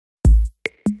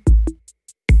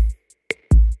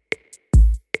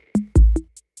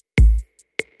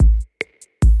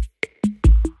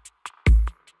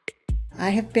I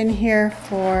have been here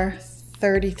for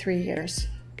 33 years.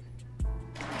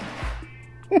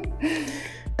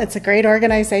 It's a great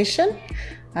organization.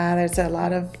 There's a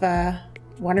lot of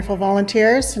wonderful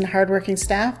volunteers and hardworking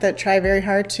staff that try very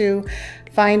hard to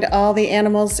find all the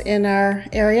animals in our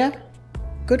area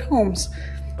good homes.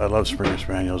 I love Springer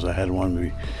Spaniels. I had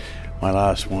one. My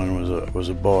last one was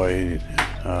a boy.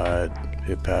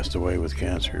 It passed away with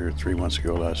cancer 3 months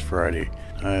ago last Friday.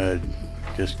 I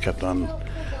just kept on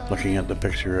looking at the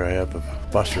picture I have of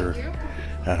Buster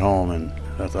at home, and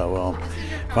I thought, well,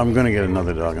 if I'm going to get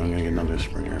another dog, I'm going to get another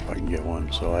Springer if I can get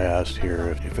one. So I asked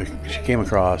her if she came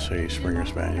across a Springer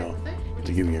Spaniel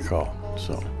to give me a call.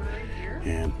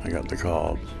 And I got the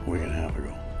call a week and a half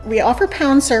ago. We offer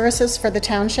pound services for the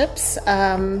townships,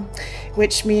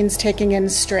 which means taking in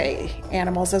stray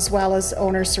animals as well as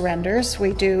owner surrenders.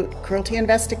 We do cruelty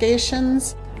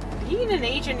investigations. Being an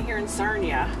agent here in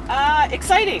Sarnia,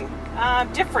 exciting,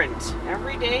 different.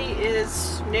 Every day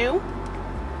is new.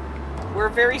 We're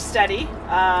very steady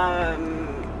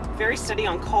on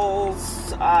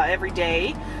calls every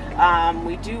day.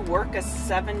 We do work a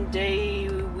 7-day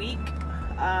week,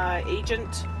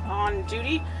 agent on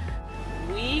duty.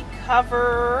 We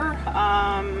cover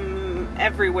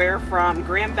everywhere from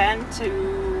Grand Bend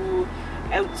to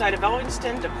outside of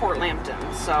Ellingston to Port Lambton.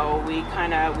 So we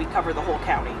cover the whole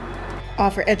county.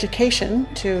 Offer education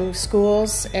to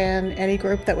schools and any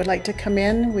group that would like to come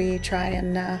in. We try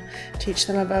and teach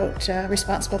them about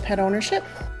responsible pet ownership.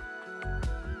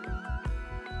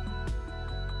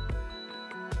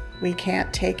 We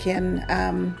can't take in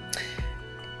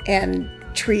and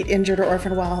treat injured or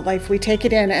orphaned wildlife. We take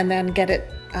it in and then get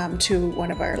it to one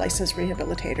of our licensed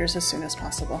rehabilitators as soon as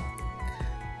possible.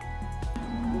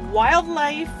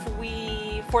 Wildlife,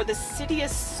 for the city of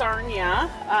Sarnia,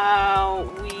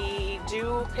 we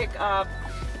do pick up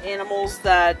animals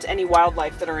any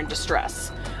wildlife that are in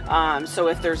distress. So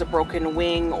if there's a broken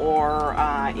wing or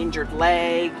injured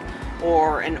leg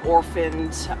or an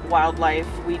orphaned wildlife,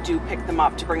 we do pick them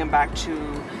up to bring them back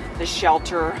to the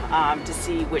shelter to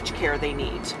see which care they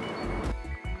need.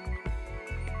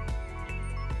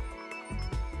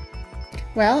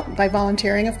 Well, by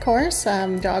volunteering, of course,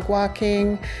 dog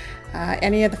walking,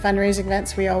 any of the fundraising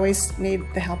events, we always need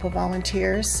the help of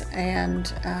volunteers,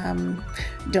 and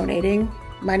donating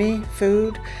money,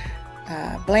 food,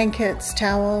 blankets,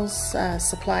 towels,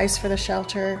 supplies for the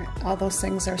shelter. All those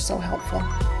things are so helpful.